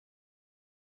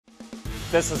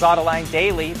This is Autoline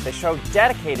Daily, the show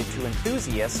dedicated to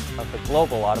enthusiasts of the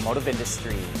global automotive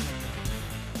industry.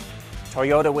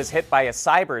 Toyota was hit by a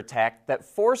cyber attack that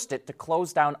forced it to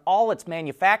close down all its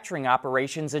manufacturing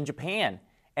operations in Japan.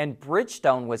 And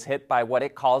Bridgestone was hit by what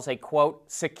it calls a,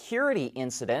 quote, security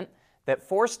incident that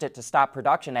forced it to stop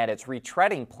production at its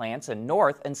retreading plants in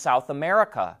North and South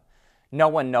America. No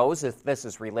one knows if this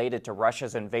is related to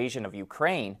Russia's invasion of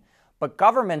Ukraine, but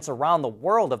governments around the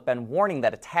world have been warning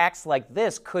that attacks like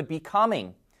this could be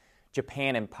coming.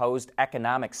 Japan imposed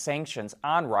economic sanctions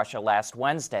on Russia last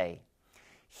Wednesday.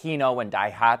 Hino and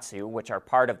Daihatsu, which are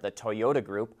part of the Toyota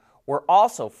Group, were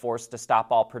also forced to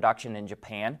stop all production in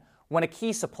Japan when a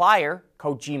key supplier,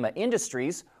 Kojima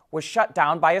Industries, was shut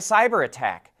down by a cyber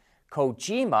attack.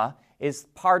 Kojima is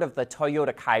part of the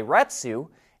Toyota Keiretsu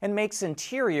and makes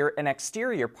interior and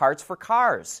exterior parts for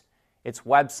cars. Its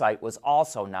website was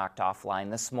also knocked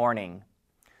offline this morning.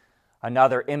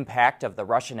 Another impact of the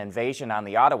Russian invasion on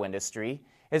the auto industry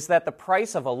is that the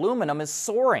price of aluminum is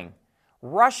soaring.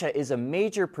 Russia is a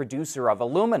major producer of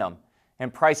aluminum,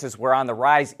 and prices were on the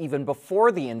rise even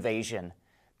before the invasion.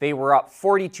 They were up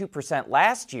 42%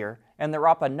 last year, and they're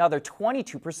up another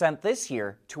 22% this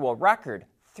year to a record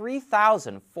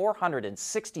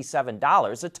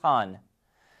 $3,467 a ton.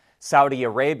 Saudi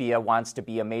Arabia wants to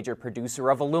be a major producer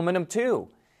of aluminum too.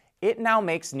 It now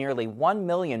makes nearly 1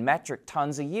 million metric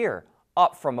tons a year,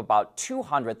 up from about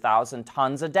 200,000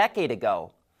 tons a decade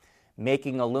ago.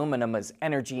 Making aluminum is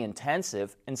energy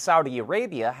intensive, and Saudi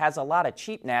Arabia has a lot of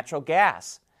cheap natural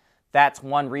gas. That's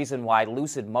one reason why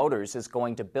Lucid Motors is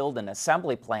going to build an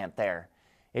assembly plant there.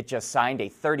 It just signed a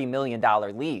 $30 million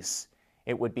lease.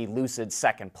 It would be Lucid's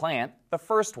second plant. The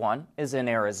first one is in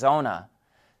Arizona.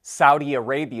 Saudi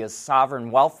Arabia's sovereign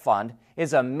wealth fund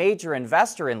is a major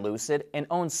investor in Lucid and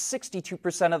owns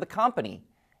 62% of the company.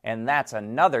 And that's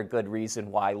another good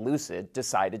reason why Lucid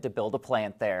decided to build a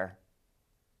plant there.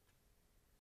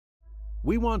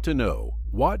 We want to know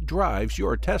what drives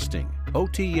your testing.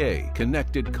 OTA,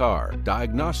 connected car,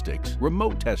 diagnostics,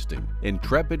 remote testing.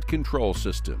 Intrepid Control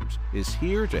Systems is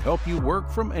here to help you work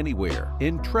from anywhere.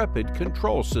 Intrepid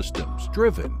Control Systems,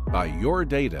 driven by your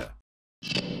data.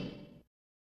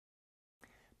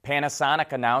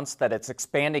 Panasonic announced that it's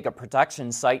expanding a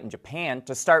production site in Japan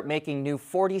to start making new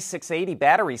 4680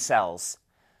 battery cells.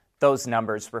 Those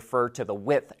numbers refer to the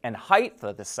width and height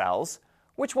of the cells,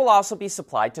 which will also be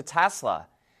supplied to Tesla.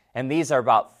 And these are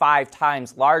about 5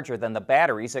 times larger than the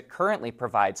batteries it currently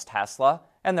provides Tesla,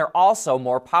 and they're also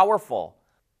more powerful.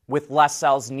 With less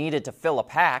cells needed to fill a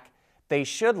pack, they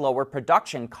should lower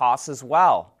production costs as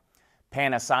well.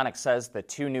 Panasonic says the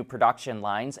 2 new production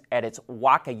lines at its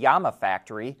Wakayama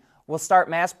factory will start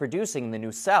mass producing the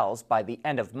new cells by the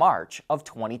end of March of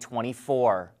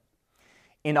 2024.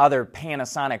 In other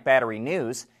Panasonic battery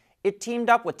news, it teamed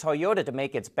up with Toyota to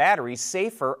make its batteries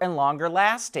safer and longer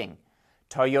lasting.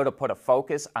 Toyota put a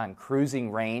focus on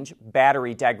cruising range,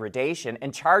 battery degradation,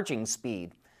 and charging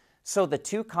speed. So the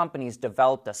 2 companies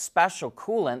developed a special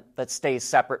coolant that stays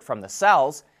separate from the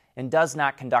cells and does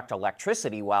not conduct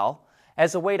electricity well,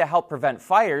 as a way to help prevent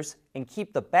fires and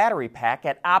keep the battery pack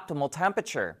at optimal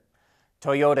temperature.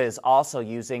 Toyota is also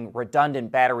using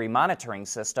redundant battery monitoring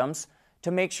systems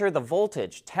to make sure the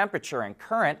voltage, temperature, and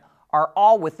current are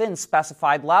all within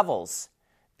specified levels.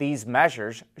 These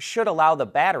measures should allow the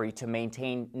battery to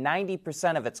maintain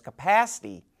 90% of its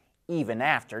capacity even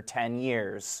after 10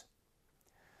 years.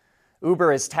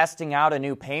 Uber is testing out a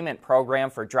new payment program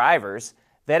for drivers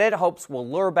that it hopes will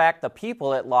lure back the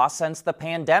people it lost since the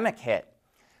pandemic hit.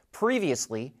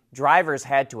 Previously, drivers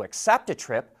had to accept a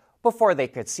trip before they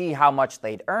could see how much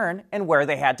they'd earn and where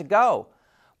they had to go.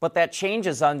 But that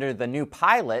changes under the new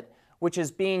pilot, which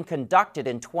is being conducted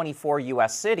in 24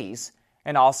 U.S. cities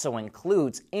and also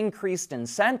includes increased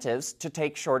incentives to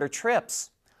take shorter trips.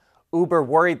 Uber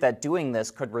worried that doing this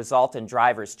could result in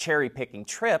drivers cherry-picking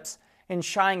trips and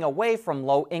shying away from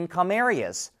low-income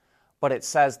areas. But it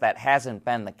says that hasn't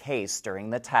been the case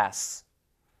during the tests.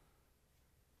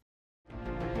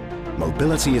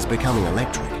 Mobility is becoming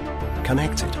electric,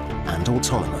 connected, and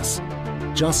autonomous,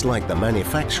 just like the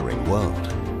manufacturing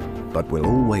world. But will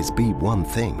always be one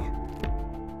thing: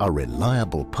 a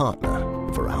reliable partner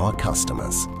for our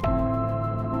customers.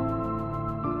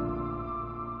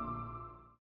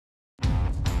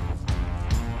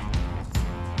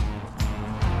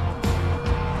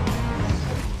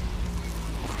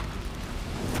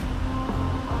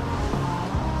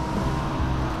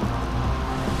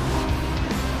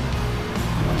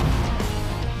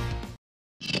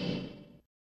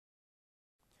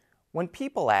 When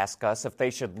people ask us if they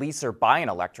should lease or buy an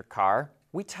electric car,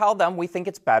 we tell them we think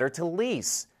it's better to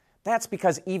lease. That's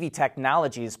because EV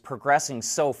technology is progressing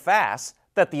so fast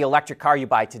that the electric car you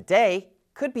buy today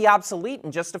could be obsolete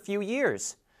in just a few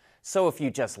years. So if you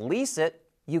just lease it,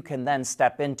 you can then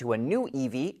step into a new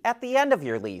EV at the end of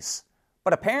your lease.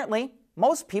 But apparently,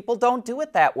 most people don't do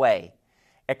it that way.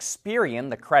 Experian,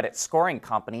 the credit scoring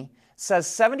company, says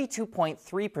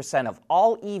 72.3% of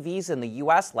all EVs in the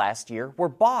U.S. last year were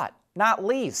bought, not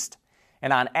leased.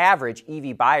 And on average,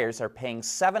 EV buyers are paying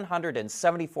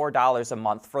 $774 a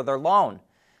month for their loan.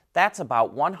 That's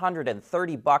about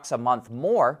 $130 a month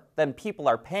more than people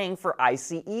are paying for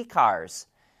ICE cars.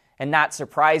 And not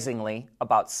surprisingly,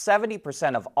 about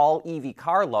 70% of all EV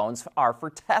car loans are for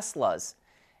Teslas.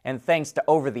 And thanks to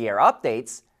over-the-air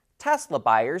updates, Tesla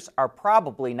buyers are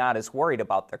probably not as worried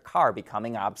about their car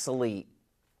becoming obsolete.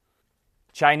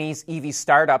 Chinese EV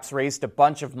startups raised a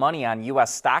bunch of money on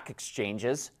U.S. stock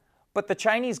exchanges, but the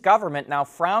Chinese government now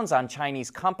frowns on Chinese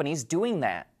companies doing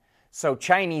that. So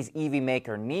Chinese EV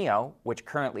maker NIO, which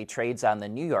currently trades on the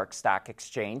New York Stock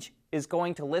Exchange, is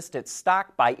going to list its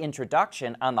stock by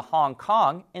introduction on the Hong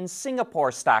Kong and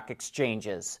Singapore stock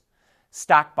exchanges.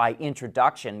 Stock by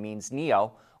introduction means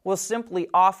NIO will simply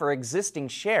offer existing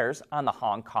shares on the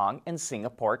Hong Kong and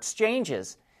Singapore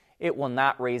exchanges. It will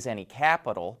not raise any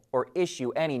capital or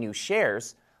issue any new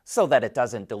shares so that it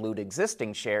doesn't dilute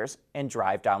existing shares and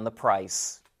drive down the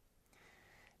price.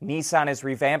 Nissan is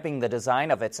revamping the design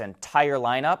of its entire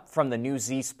lineup, from the new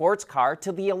Z sports car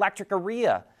to the electric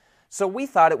Ariya. So we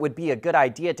thought it would be a good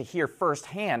idea to hear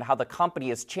firsthand how the company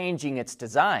is changing its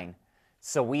design.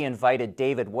 So we invited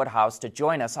David Woodhouse to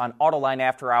join us on Autoline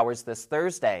After Hours this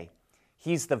Thursday.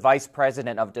 He's the Vice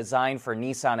President of Design for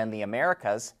Nissan in the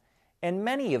Americas, and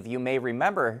many of you may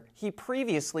remember he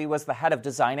previously was the head of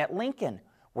design at Lincoln,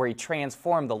 where he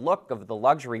transformed the look of the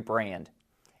luxury brand.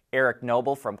 Eric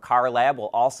Noble from Car Lab will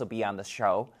also be on the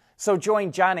show, so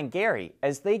join John and Gary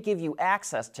as they give you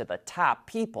access to the top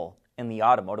people in the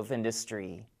automotive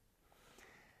industry.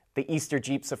 The Easter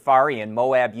Jeep Safari in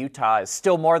Moab, Utah is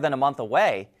still more than a month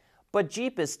away, but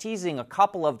Jeep is teasing a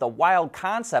couple of the wild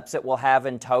concepts it will have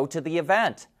in tow to the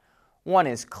event. One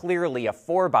is clearly a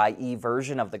 4xe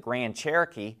version of the Grand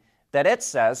Cherokee that it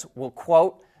says will,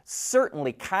 quote,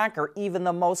 certainly conquer even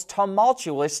the most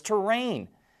tumultuous terrain.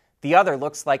 The other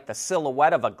looks like the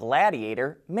silhouette of a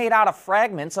gladiator made out of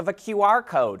fragments of a QR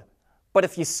code. But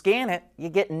if you scan it, you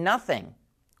get nothing.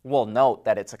 We'll note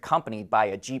that it's accompanied by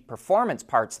a Jeep Performance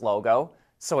Parts logo,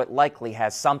 so it likely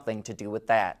has something to do with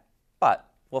that. But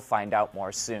we'll find out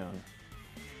more soon.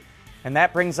 And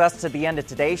that brings us to the end of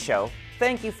today's show.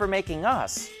 Thank you for making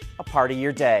us a part of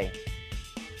your day.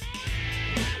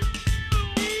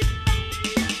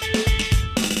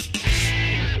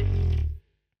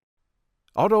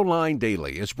 AutoLine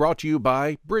Daily is brought to you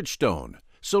by Bridgestone,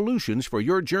 solutions for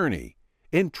your journey.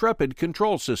 Intrepid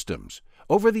Control Systems,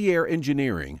 over-the-air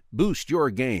engineering, boost your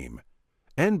game.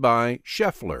 And by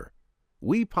Schaeffler,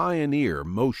 we pioneer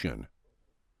motion.